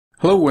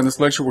Hello, in this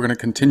lecture we're going to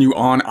continue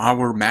on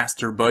our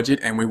master budget,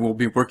 and we will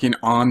be working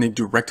on the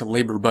direct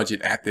labor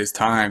budget at this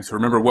time. So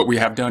remember what we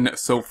have done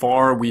so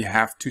far. We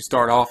have to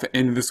start off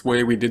in this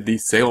way. We did the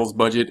sales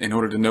budget. In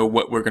order to know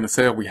what we're going to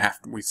sell, we have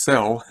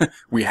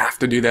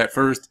to do that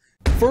first.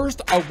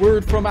 First, a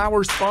word from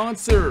our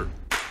sponsor.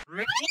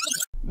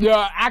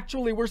 Yeah,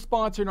 actually we're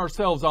sponsoring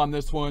ourselves on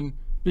this one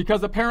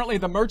because apparently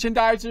the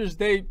merchandisers,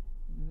 they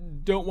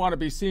don't want to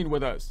be seen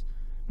with us.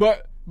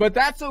 But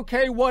that's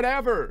okay,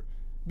 whatever.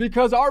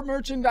 Because our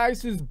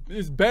merchandise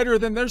is better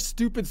than their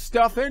stupid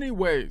stuff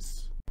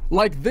anyways.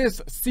 Like this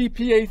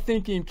CPA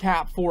thinking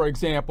cap, for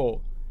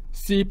example.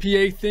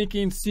 CPA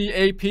thinking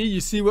CAP,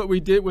 you see what we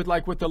did with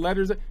the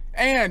letters?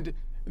 And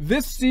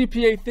this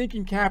CPA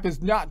thinking cap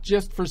is not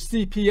just for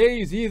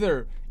CPAs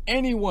either.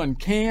 Anyone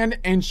can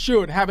and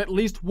should have at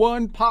least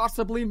one,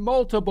 possibly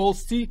multiple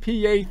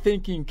CPA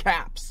thinking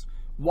caps.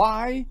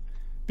 Why?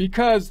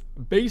 Because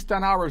based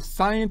on our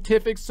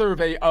scientific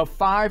survey of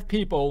 5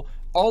 people,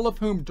 all of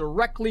whom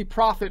directly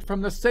profit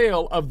from the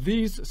sale of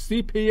these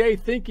CPA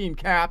thinking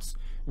caps,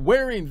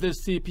 wearing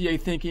this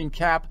CPA thinking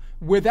cap,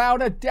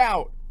 without a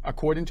doubt,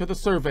 according to the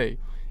survey,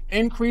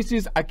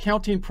 increases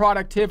accounting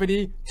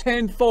productivity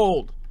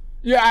tenfold.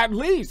 Yeah, at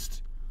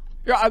least.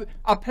 Yeah,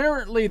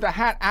 apparently the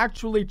hat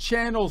actually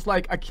channels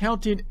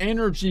accounting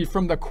energy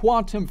from the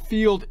quantum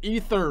field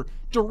ether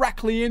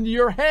directly into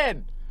your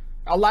head,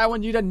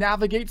 allowing you to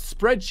navigate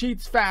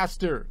spreadsheets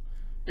faster.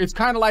 It's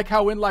kind of like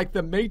how in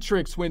the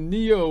Matrix when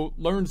Neo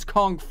learns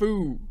Kung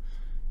Fu,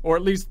 or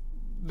at least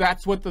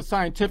that's what the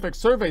scientific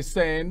survey's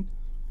saying.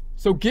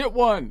 So get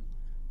one,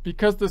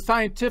 because the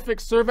scientific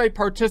survey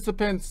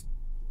participants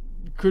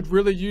could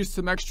really use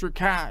some extra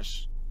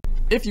cash.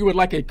 If you would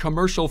like a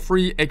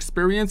commercial-free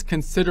experience,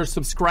 consider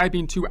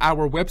subscribing to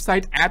our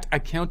website at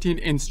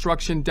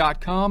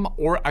accountinginstruction.com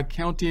or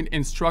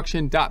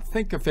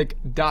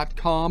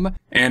accountinginstruction.thinkific.com.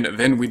 And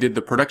then we did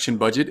the production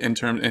budget in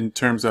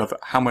terms of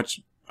how much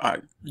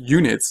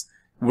units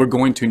we're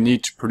going to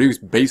need to produce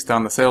based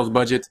on the sales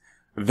budget.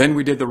 Then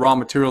we did the raw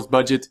materials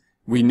budget.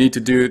 We need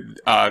to do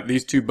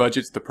these 2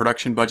 budgets, the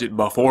production budget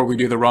before we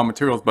do the raw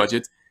materials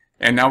budget.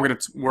 And now we're going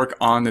to work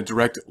on the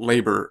direct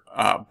labor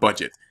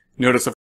budget. Notice, of